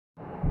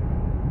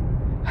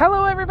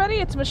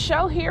everybody. It's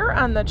Michelle here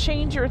on the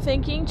Change Your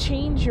Thinking,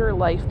 Change Your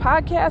Life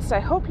podcast.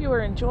 I hope you are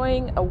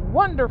enjoying a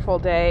wonderful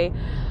day.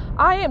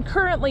 I am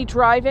currently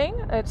driving.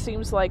 It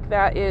seems like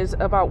that is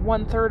about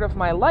 1/3 of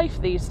my life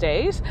these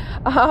days.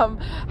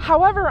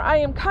 However, I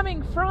am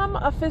coming from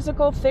a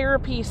physical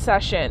therapy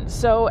session.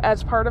 So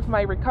as part of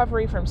my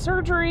recovery from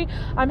surgery,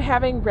 I'm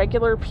having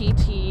regular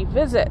PT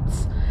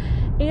visits.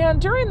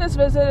 And during this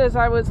visit, as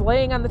I was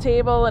laying on the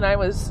table and I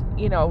was,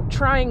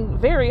 trying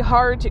very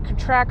hard to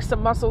contract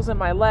some muscles in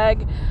my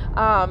leg,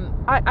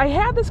 I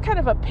had this kind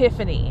of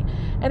epiphany.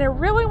 And I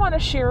really want to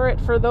share it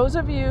for those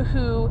of you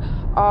who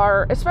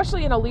are,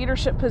 especially in a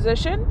leadership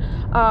position,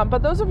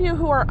 but those of you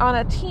who are on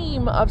a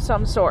team of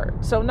some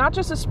sort. So not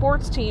just a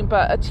sports team,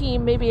 but a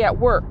team maybe at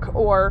work,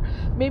 or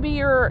maybe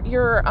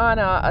you're on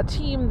a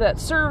team that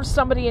serves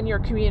somebody in your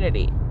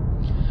community.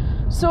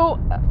 So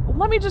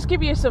let me just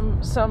give you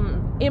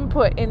some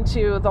input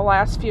into the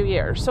last few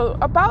years. So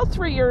about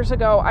 3 years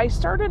ago, I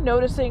started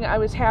noticing I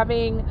was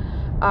having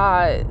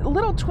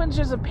little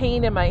twinges of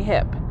pain in my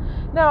hip.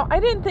 Now,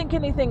 I didn't think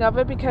anything of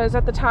it because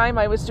at the time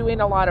I was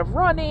doing a lot of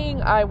running.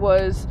 I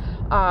was,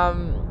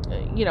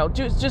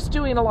 just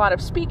doing a lot of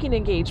speaking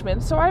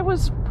engagements. So I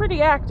was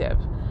pretty active.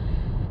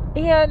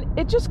 And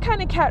it just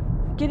kind of kept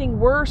getting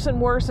worse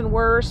and worse and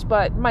worse,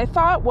 but my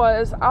thought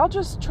was I'll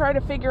just try to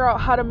figure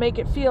out how to make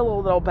it feel a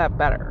little bit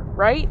better,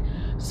 right?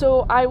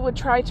 So I would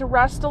try to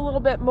rest a little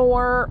bit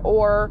more,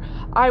 or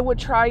I would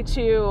try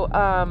to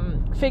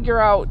figure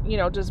out,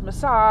 does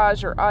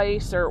massage or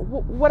ice or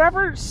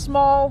whatever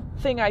small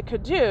thing I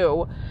could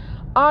do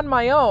on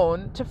my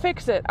own to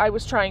fix it. I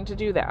was trying to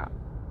do that.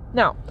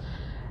 Now,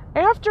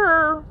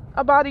 after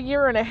about 1.5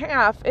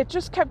 years, it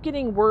just kept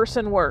getting worse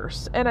and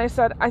worse. And I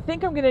said, I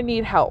think I'm going to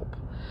need help.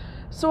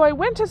 So I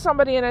went to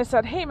somebody and I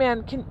said, hey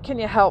man, can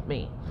you help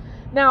me?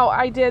 Now,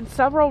 I did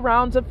several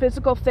rounds of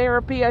physical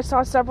therapy. I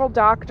saw several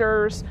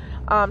doctors.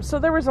 So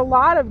there was a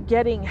lot of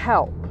getting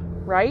help,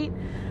 right?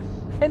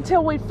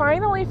 Until we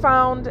finally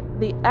found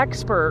the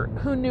expert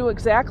who knew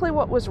exactly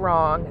what was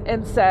wrong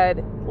and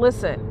said,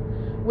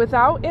 listen,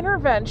 without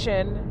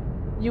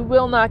intervention, you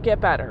will not get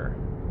better.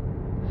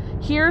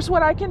 Here's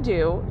what I can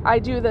do. I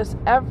do this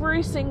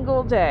every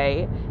single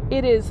day.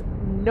 It is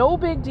no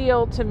big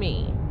deal to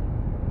me,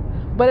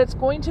 but it's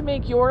going to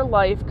make your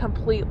life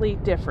completely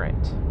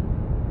different.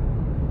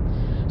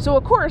 So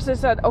of course I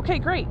said, okay,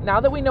 great.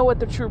 Now that we know what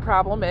the true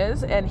problem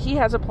is and he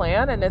has a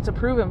plan and it's a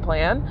proven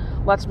plan,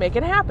 let's make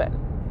it happen.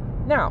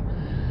 Now,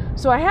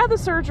 so I had the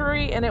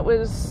surgery and it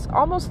was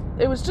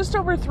just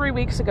over 3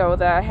 weeks ago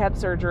that I had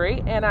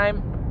surgery, and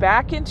I'm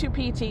back into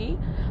PT.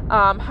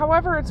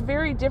 However, it's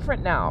very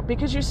different now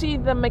because you see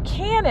the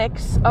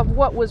mechanics of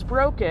what was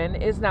broken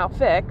is now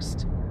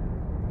fixed,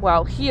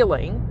 while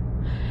healing.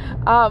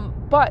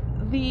 But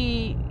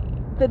the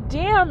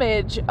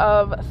damage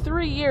of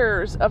 3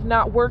 years of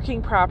not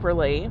working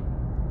properly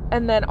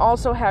and then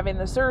also having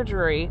the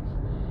surgery,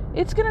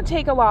 it's going to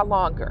take a lot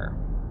longer.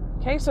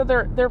 Okay, so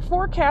they're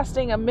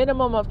forecasting a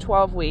minimum of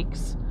 12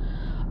 weeks.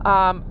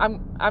 I'm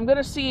going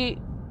to see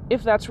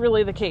if that's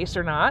really the case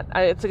or not.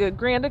 It's a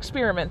grand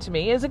experiment to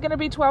me. Is it going to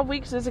be 12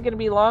 weeks? Is it going to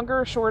be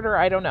longer or shorter?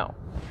 I don't know.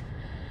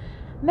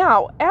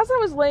 Now, as I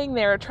was laying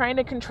there trying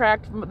to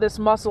contract this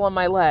muscle in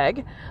my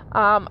leg,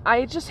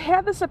 I just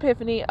had this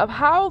epiphany of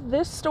how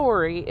this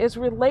story is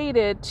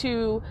related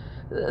to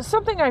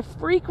something I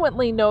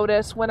frequently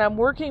notice when I'm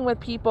working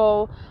with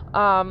people.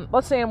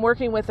 Let's say I'm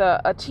working with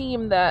a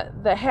team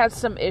that has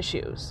some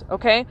issues,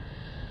 okay?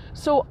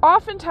 So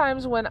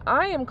oftentimes when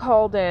I am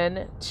called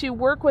in to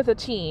work with a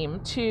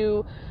team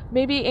to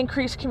maybe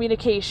increase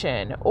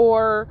communication,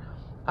 or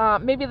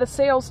maybe the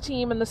sales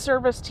team and the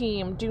service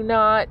team do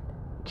not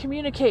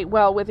communicate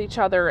well with each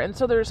other, and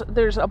so there's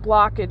a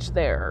blockage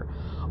there,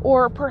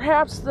 or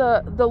perhaps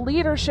the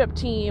leadership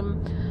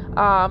team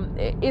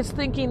is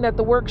thinking that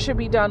the work should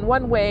be done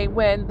one way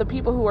when the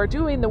people who are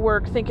doing the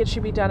work think it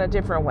should be done a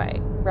different way,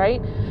 right?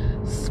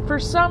 For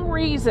some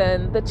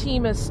reason the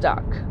team is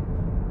stuck.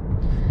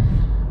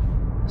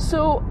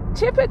 So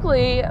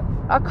typically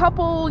a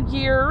couple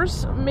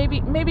years,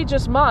 maybe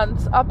just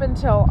months, up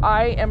until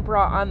I am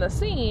brought on the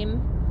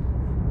scene,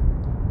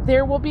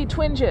 there will be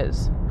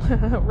twinges,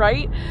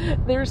 right?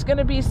 There's going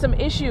to be some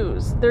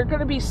issues. There are going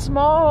to be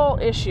small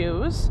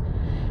issues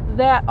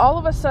that all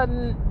of a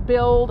sudden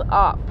build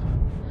up.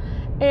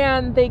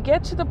 And they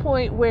get to the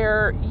point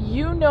where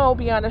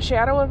beyond a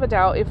shadow of a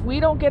doubt, if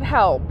we don't get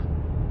help,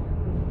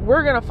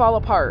 we're going to fall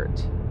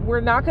apart.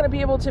 We're not going to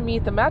be able to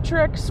meet the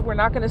metrics. We're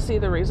not going to see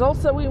the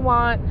results that we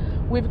want.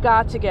 We've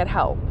got to get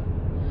help.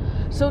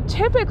 So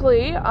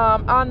typically,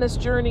 on this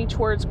journey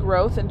towards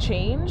growth and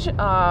change,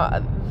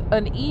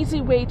 an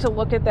easy way to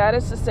look at that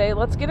is to say,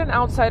 let's get an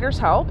outsider's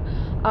help.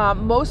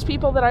 Most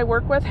people that I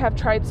work with have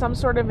tried some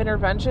sort of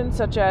intervention,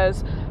 such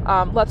as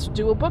let's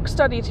do a book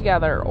study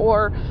together,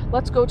 or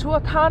let's go to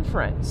a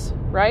conference,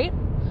 right?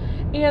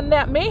 And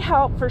that may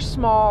help for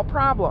small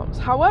problems.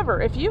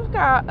 However, if you've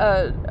got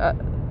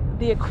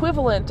the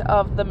equivalent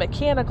of the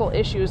mechanical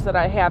issues that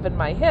I have in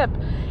my hip,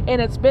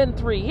 and it's been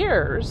 3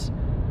 years,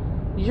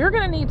 you're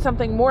going to need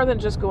something more than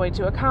just going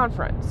to a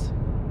conference.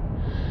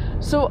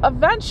 So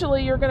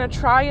eventually you're going to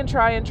try,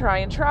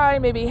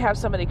 maybe have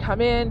somebody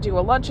come in, do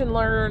a lunch and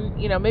learn,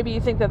 maybe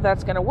you think that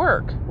that's going to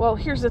work. Well,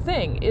 here's the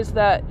thing, is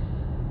that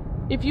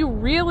if you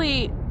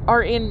really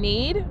are in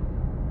need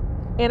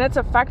and it's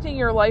affecting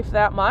your life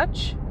that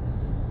much,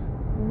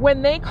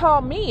 when they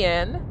call me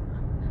in,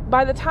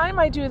 by the time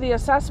I do the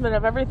assessment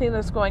of everything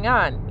that's going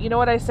on, you know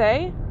what I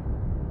say?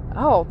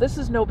 Oh, this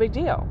is no big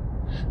deal.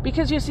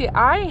 Because you see,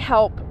 I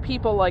help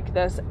people like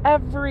this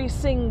every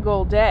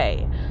single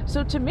day.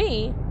 So to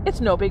me,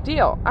 it's no big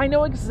deal. I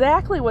know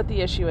exactly what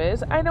the issue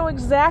is. I know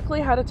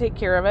exactly how to take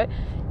care of it.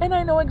 And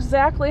I know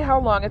exactly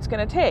how long it's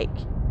going to take.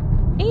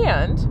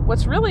 And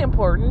what's really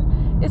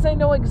important is I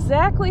know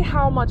exactly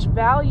how much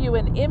value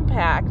and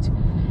impact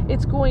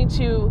it's going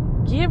to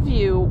give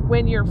you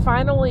when you're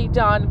finally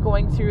done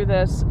going through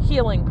this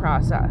healing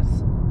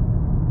process.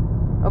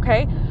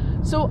 Okay?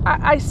 So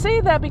I say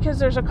that because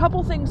there's a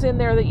couple things in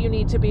there that you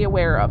need to be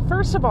aware of.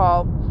 First of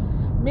all,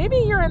 maybe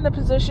you're in the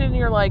position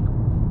you're like,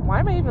 why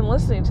am I even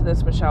listening to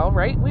this, Michelle,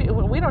 right?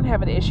 We don't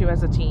have an issue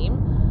as a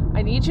team.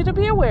 I need you to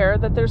be aware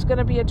that there's going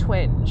to be a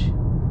twinge.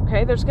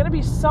 Okay? There's going to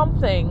be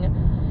something,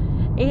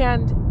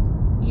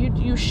 and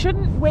you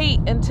shouldn't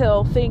wait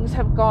until things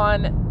have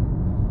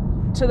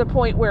gone to the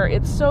point where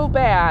it's so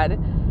bad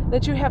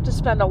that you have to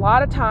spend a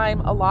lot of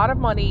time, a lot of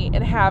money,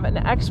 and have an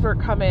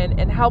expert come in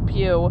and help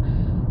you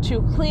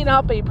to clean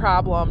up a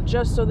problem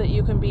just so that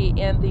you can be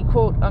in the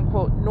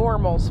quote-unquote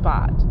normal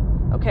spot.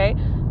 Okay?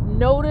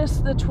 Notice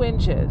the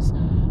twinges.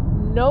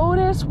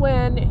 Notice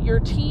when your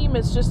team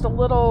is just a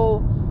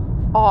little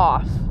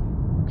off.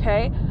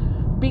 Okay?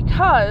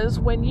 Because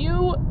when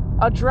you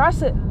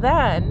address it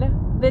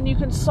then you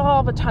can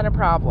solve a ton of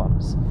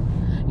problems.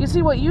 You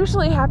see, what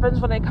usually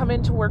happens when I come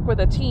in to work with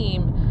a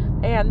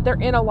team and they're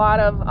in a lot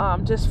of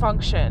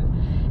dysfunction,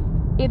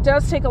 it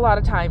does take a lot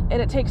of time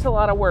and it takes a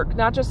lot of work,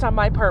 not just on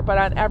my part, but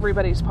on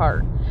everybody's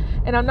part.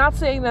 And I'm not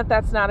saying that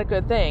that's not a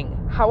good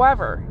thing.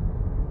 However,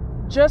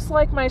 just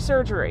like my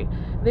surgery,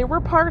 there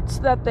were parts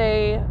that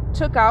they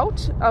took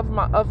out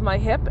of my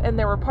hip and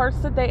there were parts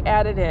that they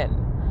added in.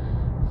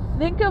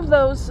 Think of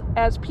those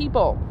as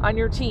people on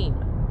your team.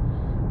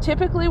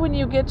 Typically, when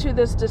you get to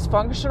this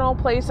dysfunctional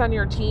place on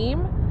your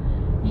team,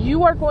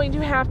 you are going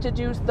to have to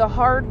do the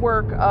hard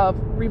work of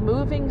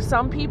removing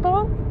some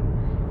people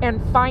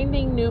and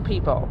finding new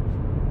people.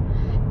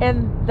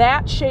 And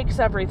that shakes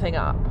everything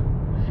up.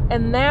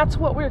 And that's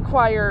what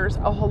requires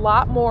a whole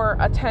lot more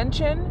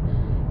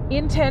attention,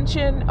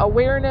 intention,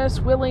 awareness,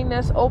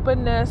 willingness,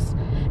 openness,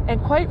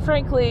 and quite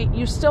frankly,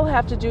 you still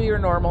have to do your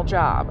normal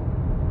job.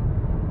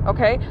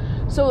 Okay?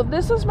 So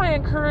this is my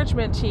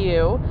encouragement to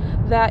you,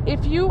 that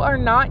if you are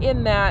not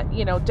in that,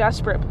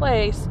 desperate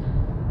place,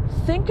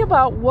 think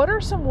about what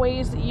are some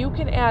ways that you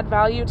can add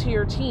value to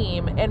your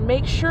team and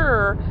make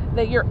sure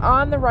that you're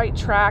on the right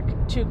track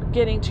to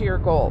getting to your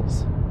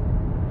goals.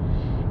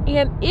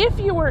 And if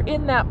you are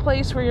in that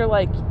place where you're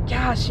like,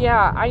 gosh,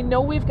 yeah, I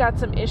know we've got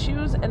some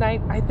issues and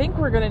I think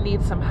we're going to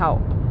need some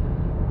help,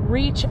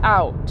 reach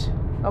out.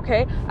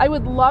 Okay? I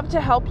would love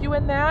to help you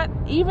in that,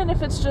 even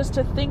if it's just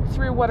to think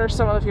through what are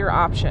some of your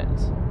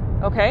options.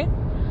 Okay?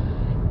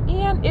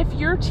 And if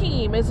your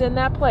team is in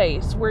that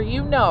place where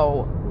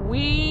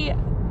we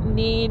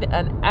need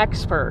an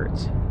expert,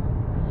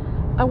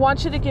 I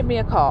want you to give me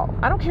a call.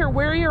 I don't care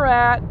where you're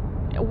at,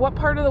 what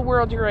part of the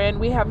world you're in.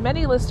 We have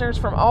many listeners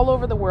from all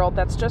over the world.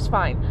 That's just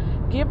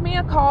fine. Give me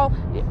a call.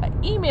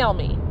 Email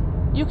me.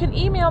 You can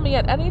email me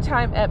at any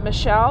time at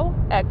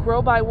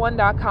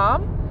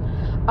michelle@growby1.com.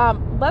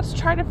 Let's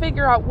try to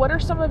figure out what are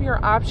some of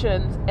your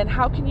options and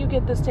how can you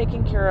get this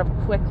taken care of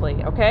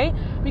quickly, okay?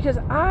 Because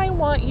I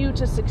want you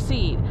to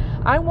succeed.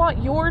 I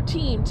want your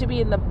team to be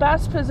in the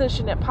best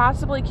position it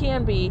possibly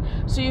can be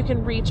so you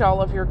can reach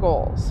all of your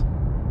goals.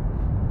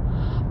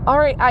 All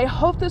right, I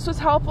hope this was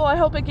helpful. I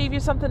hope it gave you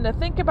something to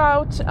think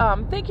about.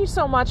 Thank you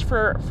so much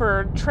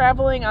for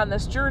traveling on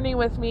this journey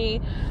with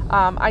me.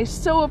 I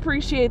so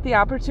appreciate the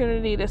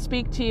opportunity to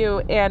speak to you.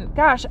 And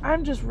gosh,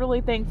 I'm just really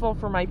thankful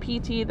for my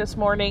PT this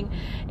morning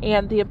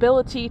and the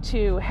ability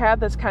to have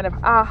this kind of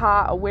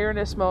aha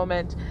awareness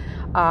moment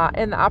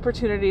and the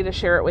opportunity to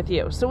share it with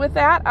you. So with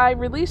that, I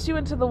release you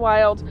into the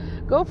wild.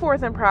 Go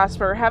forth and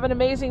prosper. Have an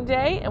amazing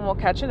day, and we'll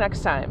catch you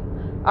next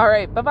time. All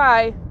right,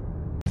 bye-bye.